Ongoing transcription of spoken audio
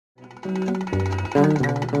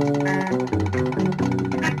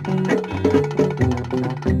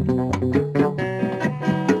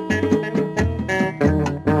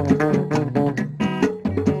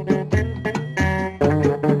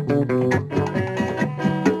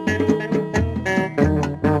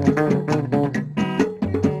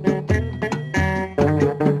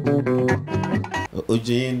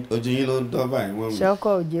Ojú ló ń dán báyìí mọ́ mi. Ṣé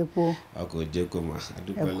ọkọ̀ òjèpo? Ọkọ̀ òjèpo mà,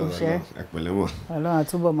 adúpẹ́ lọ́wọ́ ẹ̀pẹ̀lẹ́ mọ̀. Ọlọ́run á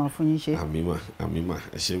túbọ̀ máa fún yín ṣe. Àmín mà,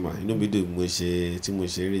 ẹ ṣé mà. Inú mi dùn tí mo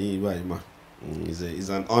ṣe rí yín báyìí mà. It's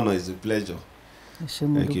an honor, it's a pleasure. Ẹ ṣé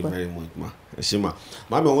mo dúpẹ́. Thank you very much mà. Ẹ ṣé mà.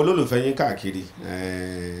 Màmí àwọn olólùfẹ́ yín káàkiri,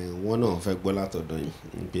 wọ́n náà fẹ́ gbọ́ látọ̀dọ̀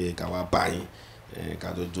yín pé ká wá bá yín.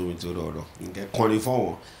 Ká tó jómi tó rọrọ nkẹ kọrin fún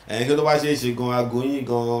wọn kí tó bá ṣe é ṣe gan aago yín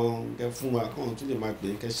gan nkẹ fún wa kàn tún lè máa pè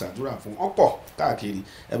é nkẹ ṣàdúrà fún ọ̀pọ̀ káàkiri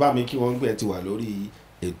ẹ bá mi kí wọ́n gbé ẹ ti wà lórí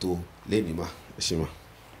ètò lẹ́nìí mà ẹ ṣé mà.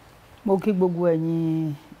 Mo kí gbogbo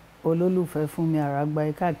ẹ̀yin olólùfẹ́ Funmi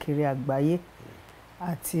Aragbaiye káàkiri àgbáyé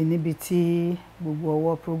àti níbi tí gbogbo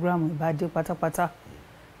ọwọ́ programu bá dé pátápátá.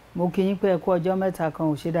 Mo kí yín pé ẹ kú ọjọ́ mẹ́ta kan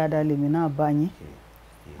ò ṣe dáadáa lèmi náà bá yín.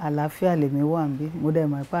 Àlàáfíà lèmi wà níbí, mo dẹ̀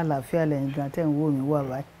mọ̀ pé àlàáfíà lẹ́yìn gan tẹ́ ń wò mí wà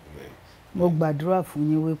báyìí. Mo gbàdúrà fún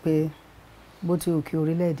yín wípé bó ti òkè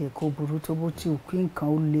orílẹ̀-èdè kò burú tó bó ti òkè nǹkan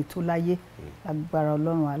ó le tó láyé lágbára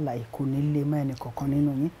Ọlọ́run alààyè kò ní lè mọ́ ẹnì kọ̀ọ̀kan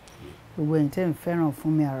nínú yín. Gbogbo ẹ̀yin tẹ́ ń fẹ́ràn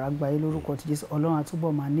Funmi Aragbaiye lórúkọ ti Jésù Ọlọ́run á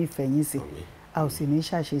túbọ̀ máa nífẹ̀ẹ́ yín sí a ò sì ní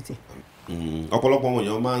ṣàṣetì. Ọ̀pọ̀lọpọ̀ àwọn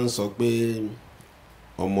èèyàn máa ń sọ pé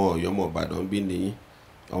ọmọ Ọ̀yọ́ ọmọ Ìbàdàn bí nìyí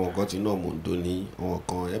àwọn kan ti náà mò ń do ní àwọn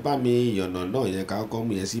kan ẹ bá mi ìyànnà náà yẹn ká kọ́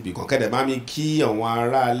mú yẹn síbi kan kẹ́dẹ̀ bá mi kí àwọn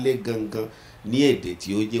aráalé gangan ní èdè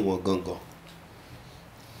tí ó yé wọn gangan.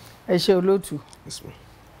 Ẹ ṣé olóòtú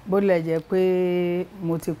bó lẹ̀ jẹ́ pé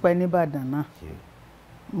mo ti pẹ́ nìbàdàn náà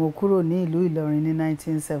mo kúrò ní ìlú Ìlọrin ní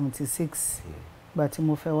 1976 gbà tí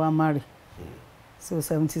mo fẹ́ wá márì so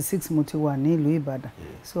 76 mo ti wà ní ìlú Ìbàdàn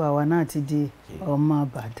so àwa náà ti di ọmọ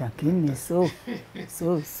Ìbàdàn kí ni so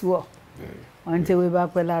wọ́n ń tẹ́wé bá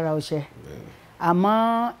pẹ́ lára ọṣẹ àmọ́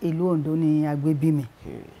ìlú Oǹdó ni agbébí mi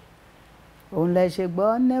òun lẹ ṣe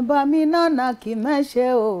gbọ́ ní bá mi náà kì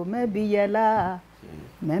mẹ́ṣẹ́ o mẹ́bí yẹlá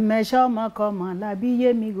mẹ́mẹ́ṣẹ́ ọmọkọmọ lábí yé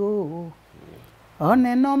mi o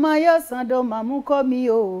ọ̀nìnà máa yọ sàndó màmú kọ́ mi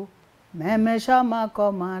o mẹ́mẹ́ṣẹ́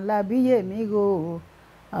ọmọkọmọ lábí yé mi o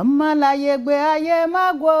ọmọláyé gbé ayé má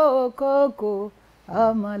gbó kókó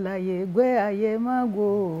ọmọláyé gbé ayé má gbó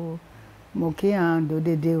mo kí hàn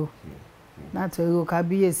dòdèdè o látọ̀rí o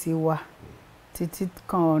kábíyèsí wa títí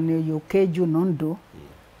kan ní yòókèjù náà ń dò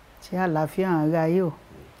ṣé àlàáfíà ń ra yìí o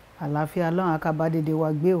àlàáfíà Ọlọ́run akábádédé wa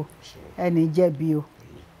gbé o ẹni jẹ̀bi o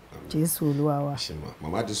Jésù Olúwa wa.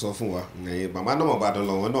 Màmá ti sọ fún wa màmá náà mọ̀ bá dán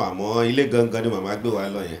lọ́wọ́ náà àmọ́ ilé gangan ni màmá gbé wa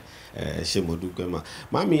lọ yẹn ṣé mo dúpẹ́ mà.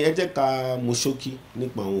 Màmí ẹ jẹ́ ká mú ṣókí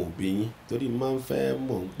nípa àwọn òbí yín torí máa ń fẹ́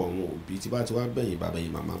mọ̀ nípa àwọn òbí tí bá ti wá bẹ̀yìn bàbá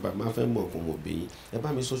yín màmá máa fẹ́ mọ̀ nípa àwọn òbí yín ẹ bá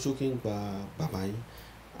mi sọ ṣókí nípa bàbá yín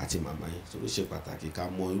àti màmá yín tó ṣe pàtàkì ká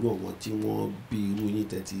mọ irú àwọn tí wọ́n bí irú yín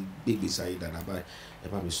tẹ́ ti gbégbèsè ayé dáadáa báyìí ẹ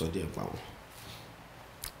bá mi sọ díẹ̀ nípa wọn.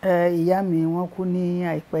 Ìyá mi wọ́n kú ní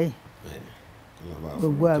àìpẹ́ yìí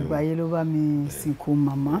gbogbo àgbáyé ló bá mi sìnkú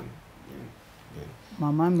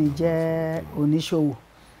màmá mi jẹ́ oníṣòwò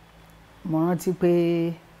mo rántí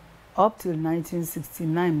pé up till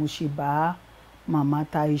 1969 mo ṣì bá màmá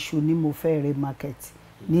ta iṣu ní mo fẹ́ rẹ market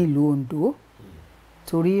ní ìlú Oǹdó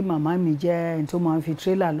torí màmá mi jẹ́ ẹni tó máa ń fi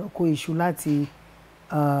tírélà lọ kó iṣu láti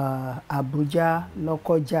Àbújá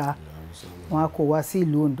Lọ́kọ́jà wọn a kó wá sí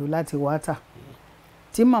ìlú Oǹdó láti wá tà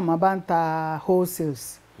tí màmá bá ń ta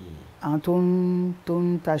wholesales àwọn tó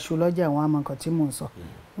ń taṣu lọ́jà wọn àmọ́ nǹkan tí mò ń sọ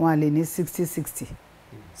wọn a lè ní 60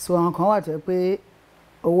 so àwọn kan wà tó pé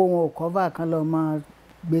owó wọn ò cover kan lọ máa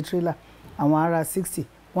gbé tírélà àwọn ará 60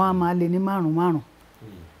 wọn a máa lè ní 5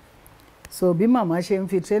 so bí màmá ṣe ń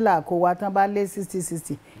fi tírélà kó wa tán bá lé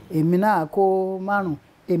 60 èmi náà kó 5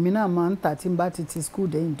 èmi náà máa ń tà tí n bá ti school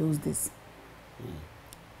day in those days.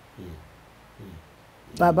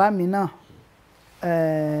 Bàbá mi náà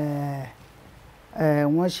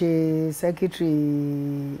wọ́n ṣe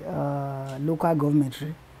secretary local government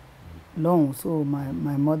lọ́hùn so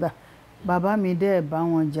my mother bàbá mi dẹ̀ bá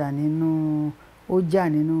wọn jà nínú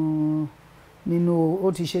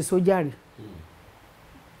ó ti ṣe sójà rí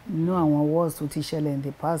nínú àwọn wars tó ti ṣẹlẹ̀ in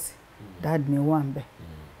the past dad mi wà ń bẹ̀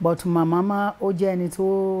but màmá ó jẹ́ ẹni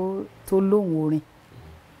tó lóhùn orin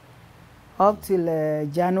up till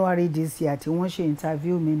January this year tí wọ́n ṣe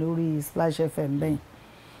interview mi lórí Splash FM bẹ́yìn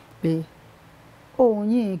pé òun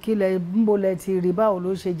yìí kílẹ̀ ńbọ̀lẹ̀ ti rí báwo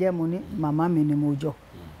ló ṣe jẹ́ mo ní màmá mi ni mo jọ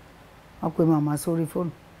wọ́n pe màmá sórí fóònù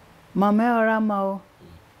màmá ẹ ọ̀rá ma o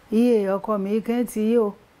iye ọkọ mi kẹ́ ti yí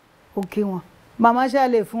o ó kí wọn màmá ṣáà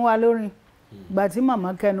lè fún wa lórin ìgbà tí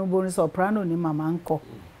màmá kẹnu borin soprano ni màmá ń kọ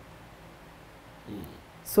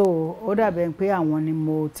so ó dàbẹ̀ pé àwọn ni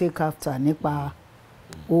mo take after nípa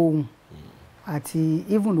ohùn àti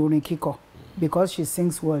even orin kíkọ because she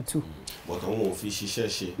sings well too. but àwọn ò fi ṣiṣẹ́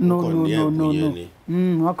ṣe no wọ́n kàn ní ẹ̀bùn yẹn ni.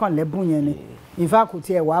 wọ́n kàn lẹ́bùn yẹn ni in fact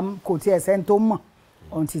kò tiẹ̀ sẹ́ni tó mọ̀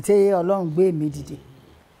until tí Ọlọ́run gbé mi dìde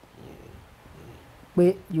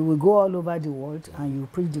pé you will go all over the world and you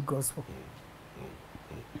preach the gospel.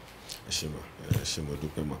 ṣe mo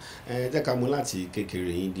dúpẹ́ mọ́ jẹ́ ká mú láti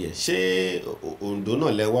kékeré yín díẹ̀ ṣé Oǹdó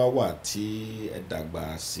náà lẹ́wà wà tí ẹ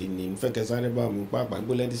dàgbà sí ni mo fẹ́ kẹ́ sáré bá mi pàápàá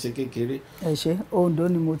gbọ́lẹ́ ti ṣe kékeré. ẹ ṣe Oǹdó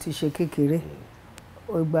ni mo ti ṣe kékeré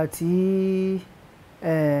ìgbà tí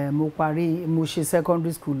mo ṣe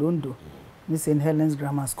secondary school l'Oǹdó ní St. Helens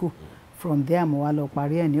Grammar School from there mo wá lọ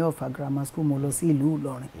parí ẹ̀ ní Ọ̀fà Grammar School mo lọ sí ìlú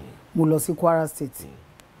Ìlọrin mo lọ sí Kwara State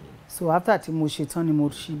so after tí mo ṣe tán ni mo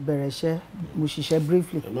bẹ̀rẹ̀ iṣẹ́ mo ṣiṣẹ́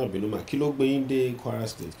briefly. ẹ má bínú mà kí ló gbé yín dé Kwara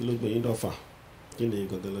State kí ló gbé yín dọ́fà kí ni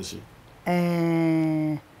nǹkan tó lọ ṣe.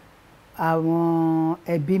 àwọn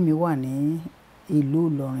ẹbí mi wà ní ìlú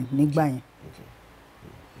Ìlọrin nígbà yẹn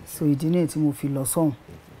so ìdí nìyí tí mo fi lọ sọ́hùn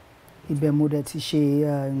ibẹ̀ mo dẹ̀ ti ṣe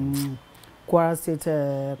Kwara State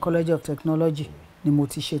College of Technology ni mo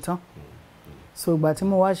ti ṣe tán so ìgbà tí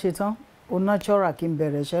mo wá ṣe tán ó natural kí n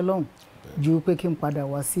bẹ̀rẹ̀ iṣẹ́ lọ́hùn ju pé kí n padà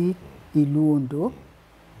wá sí ìlú Oǹdó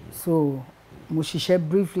so mo ṣiṣẹ́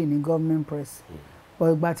briefly ní government press but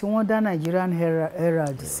ìgbà tí wọ́n dá Nigerian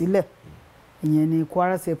Herald sílẹ̀ ìyẹn ní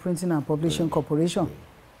Kwara State Printing and Publishing Corporation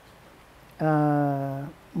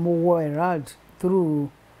mo wọ Herald through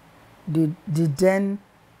the then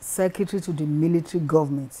secretary to the military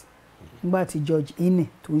government nígbà tí George Ine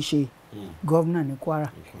tó ń ṣe governor ní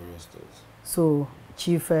Kwara so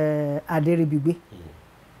Chief Aderibigbe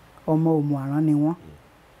ọmọ Òmùaran ni wọ́n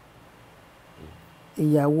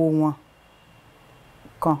ìyàwó wọn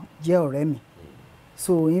kan jẹ́ ọ̀rẹ́ mi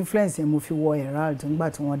so influence yẹn mo fi wọ Herald nígbà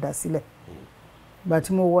tí wọ́n dá sílẹ̀ ìgbà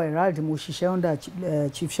tí mo wọ Herald mo ṣiṣẹ́ under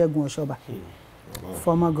Chief Ṣẹ́gun Ọ̀ṣọ́bà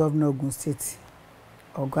former governor Ogun State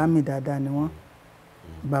ọ̀gá mi dáadáa ni wọ́n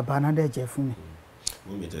bàbá náà dẹ̀ jẹ́ fún mi.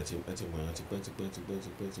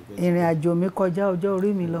 ìrìn àjò mi kọjá ọjọ́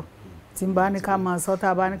orí mi lọ tí n bá ní ká máa sọ tá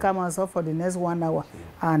a bá ní ká máa sọ for the next 1 hour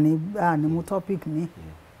àní mú topic mi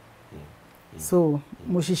so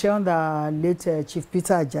mo ṣiṣẹ́ under late Chief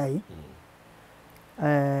Peter Ajayi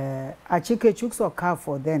Achike Chukwusoka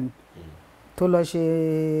for then tó lọ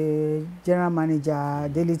ṣe general manager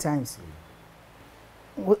Daily Times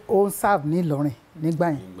ó serve ní Ìlọrin nígbà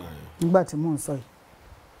yẹn nígbà tí mò ń sọ yìí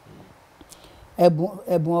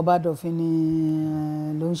ẹ̀bùn Ọbádọ̀fin ni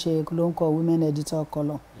ló ń kọ women editor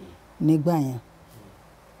column nígbà yẹn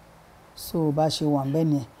so bá ṣe wà ńbẹ̀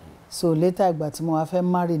nìyẹn so later ìgbà tí mo wá fẹ́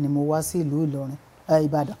marry ni mo wá sí ìlú Ìlọrin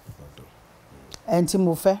Ìbàdàn ẹni tí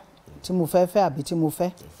mo fẹ́ àbí tí mo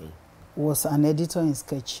fẹ́ was an editor in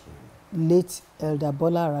sketch late Elder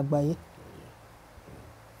Bola Aragbaiye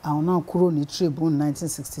àwọn náà kúrò ní Tribune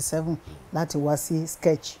 1967 láti wá sí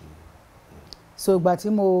sketch so ìgbà tí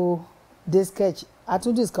mo dé sketch a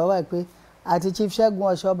tún discover pé àti Chief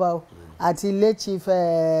Ṣẹ́gun Ọ̀ṣọ́bà o àti late Chief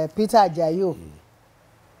Peter Ajayi o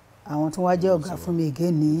àwọn tí wọ́n jẹ́ ọ̀gá fún mi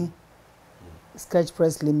again ní Sketch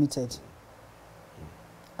Press Limited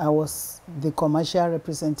I was the commercial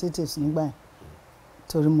representatives nígbà yẹn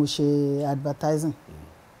torí mo ṣe advertising.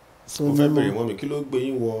 mo fẹ́ bèrè wọ́n mi kí ló gbé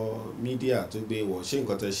yín wọ mídíà tó gbé wọ ṣé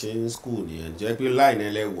nǹkan tẹ́ ṣe ń school nìyẹn jẹ́ pé láìní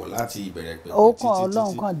ẹlẹ́wọ̀ láti ìbẹ̀rẹ̀ pẹ̀lú ó kàn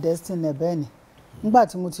Ọlọ́run kan destiny ẹ̀ bẹ́ẹ̀ ni nígbà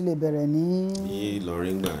tí mo ti lè bẹ̀rẹ̀ ní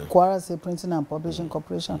Ìlọrin gbà Kwara State Printing and Publishing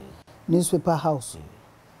Corporation newspaper house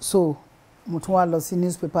so mo tún wá lọ sí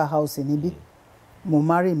newspaper house níbí mo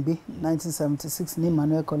marry níbí 1976 ní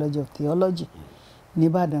Emmanuel College of Theology ní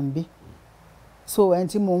Ìbàdàn bí so ẹni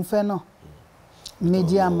tí mo ń fẹ́ náà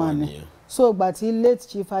media man ni so ìgbà tí late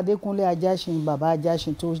Chief Adékúnlé Ajáṣin bàbá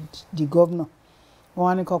Ajáṣin tó di governor wọ́n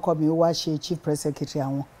wá ní kọ́kọ́ mi ó wá ṣe chief press secretary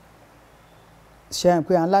àwọn ṣe é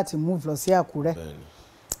pé à ń láti move lọ sí Àkúrẹ́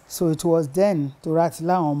so it was then tó rántí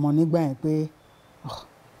láwọn ọmọ nígbà yẹn pé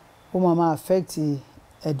ó máa affect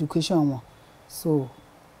education wọn so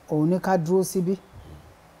òun ní ká dúró síbí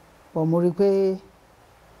but mo rí pé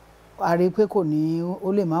kò ní ó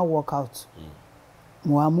lè má work out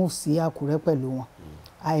mo wá move sí Àkúrẹ́ pẹ̀lú wọn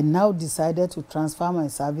I now decided to transfer my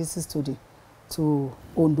services to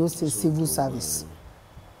Ondo State Civil Service.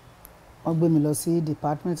 Wọ́n gbé mi lọ sí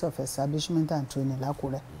Department of Establishment and Training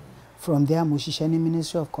l'Àkúrẹ́. From there mo ṣiṣẹ́ ní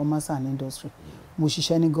Ministry of Commerce and Industry. Mo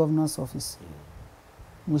ṣiṣẹ́ ní Governor's Office.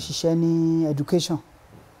 Mo ṣiṣẹ́ ní Education.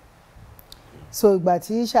 So ìgbà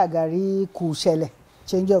tí Ṣàgárí kù ṣẹlẹ̀,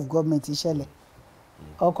 change of government ṣẹlẹ̀.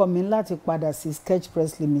 Ọkọ mi láti padà sí Sketch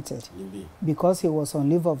Press Limited because he was on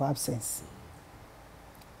leave of absence.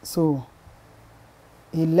 so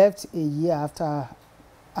he left a year after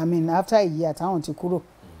after a year táwọn ti kúrò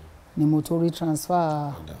ni mo tó rí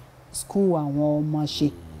transfer school àwọn ọmọ ṣe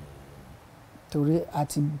torí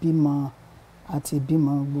àti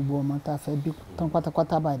bímọ gbogbo ọmọ tá a fẹ́ bí tán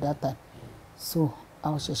pátápátá by that time so a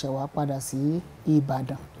ṣẹ̀ṣẹ̀ wá padà sí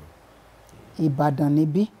Ìbàdàn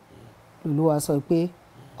níbí lolúwa sọ pé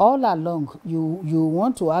all along you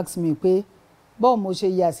want to ask me pé báwo mo ṣe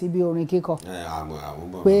yà sí bí orin kíkọ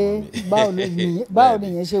pé báwo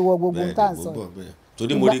nìyẹn ṣe wọ gbogbo tá à ń sọ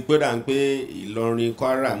torí mo rí i pé dà ń pé Ìlọrin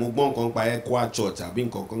Kwara mo gbọ́ nǹkan pa Equa Church àbí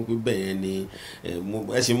nǹkan kan pé bẹ́ẹ̀ yẹn ni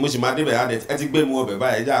mo sì máa débẹ̀ ẹ ti gbé mu ọbẹ̀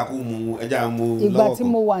báyìí ẹja mú lọ́wọ́ kan. ìgbà tí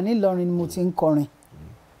mo wà ní Ìlọrin ni mo ti ń kọrin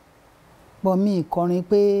bọ́ mi kọrin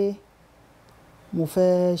pé mo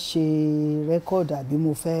fẹ́ ṣe rẹ́kọ̀dì àbí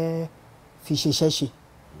mo fẹ́ fi ṣiṣẹ́ ṣe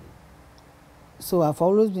so I've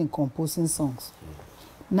always been composing songs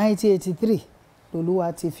 1983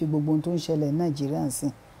 lolúwa ti fi gbogbo ohun tó ń ṣẹlẹ̀ Nàìjíríà sí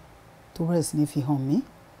tó bẹ̀rẹ̀ sí ní fi hàn mí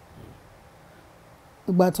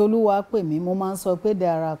ìgbà tó Olúwa pè mí mo máa ń sọ pé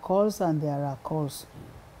there are calls and there are calls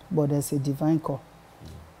but there's a divine call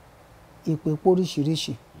ìpè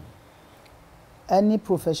póríṣiríṣi any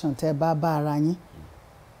profession tẹ́ bá ara yín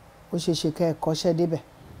ó ṣe ṣe kẹ́ ẹ kọ́ṣẹ́ débẹ̀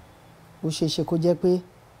ó ṣe ṣe kó jẹ́ pé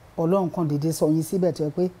Ọlọ́run kan dédé sọ yín síbẹ̀ tó yẹ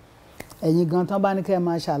pé ẹ̀yin gan tán bá ní kẹ́ ẹ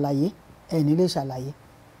máa ṣàlàyé ẹ̀yin lè ṣàlàyé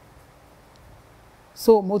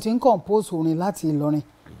so mo ti ń compose orin láti Ìlọrin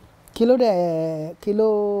kí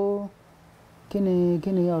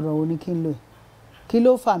ni ọ̀rọ̀ oní kí n lò kí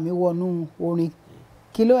ló fà mí wọnú orin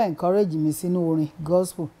kí ló encourage mi sínú orin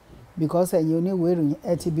gospel because ẹ̀yin oníwèé ìròyìn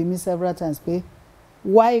ẹ ti bi mí several times pé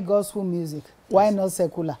why gospel music why not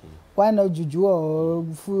secular why not juju or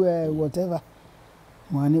whatever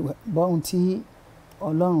mo ní bọ́n tí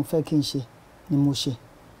Ọlọ́run fẹ́ kí n ṣe ni mo ṣe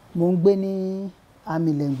mo ń gbé ní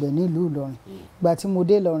Amìlẹ̀ǹgbẹ̀ nílùú Ìlọrin ìgbà tí mo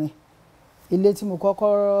dé Ìlọrin ilé tí mo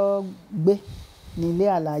kọ́kọ́ gbé ní ilé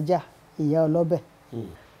alájà ìyá ọlọ́bẹ̀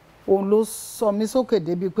òun ló sọ mí sókè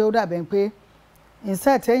débi pé ó dàbẹ̀ pé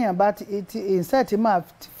insect máa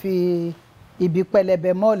fi ibi pẹlẹbẹ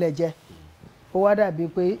mọ́ ọ̀lẹ̀ jẹ ó wá dàbí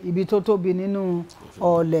pé ibi tó tóbi nínú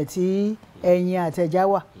ọ̀lẹ̀ tí ẹyin àtẹ̀já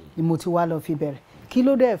wà ni mo ti wá lọ fi bẹ̀rẹ̀ kí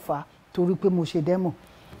ló dẹ̀ fà á torí pé mo ṣe demo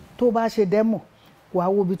tó bá ṣe demo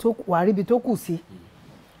wàá rí ibi tó kù sí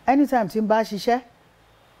anytime tí n bá ṣiṣẹ́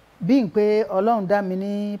being pé Ọlọ́run dá mi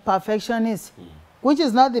ní perfectionist which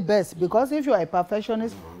is not the best because if you are a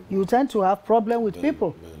perfectionist you tend to have problem with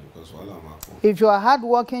people if you are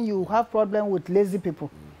hardworking you have problem with lazy people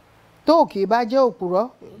tó kì í bá jẹ́ òpùrọ́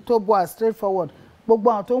tó bọ́ straightforward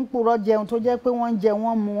gbogbo àwọn tó ń purọ́ jẹun tó jẹ́ pé wọ́n ń jẹ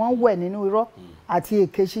wọ́n mu wọ́n wẹ̀ nínú irọ́ àti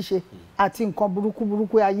èké ṣíṣe àti nǹkan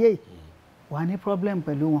burúkú ayé yìí wà ní problem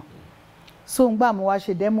pẹ̀lú wọn so ń gbà mo wá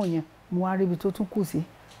ṣe demo yẹn mo wá rí ibi tó tún kù sí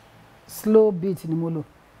slow beat ni mo lò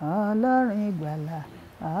Ọlọ́run ìgbàlà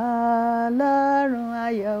Ọlọ́run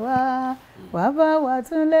ayọ̀ wá bá wa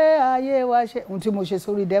tún lé ayé wa ṣe ohun tí mo ṣe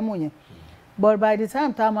sórí demo yẹn but by the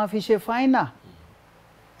time tá a máa fi ṣe final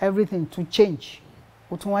everything to change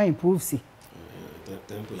ó tún wá improve sí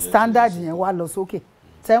standard yẹn wá lọ sókè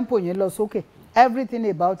tempo yẹn lọ sókè everything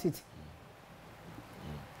about it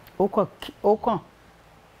ó kàn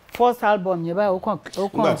first album yẹn báyìí ó kàn.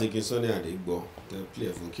 nígbà tí kí Sunny Adé gbọ́ tẹ play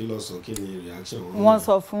fún kí ló sọ kí ni reaction wọn. wọ́n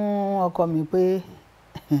sọ fún ọkọ mi pé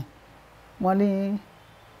wọ́n ní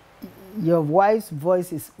your wife's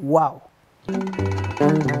voice is wow.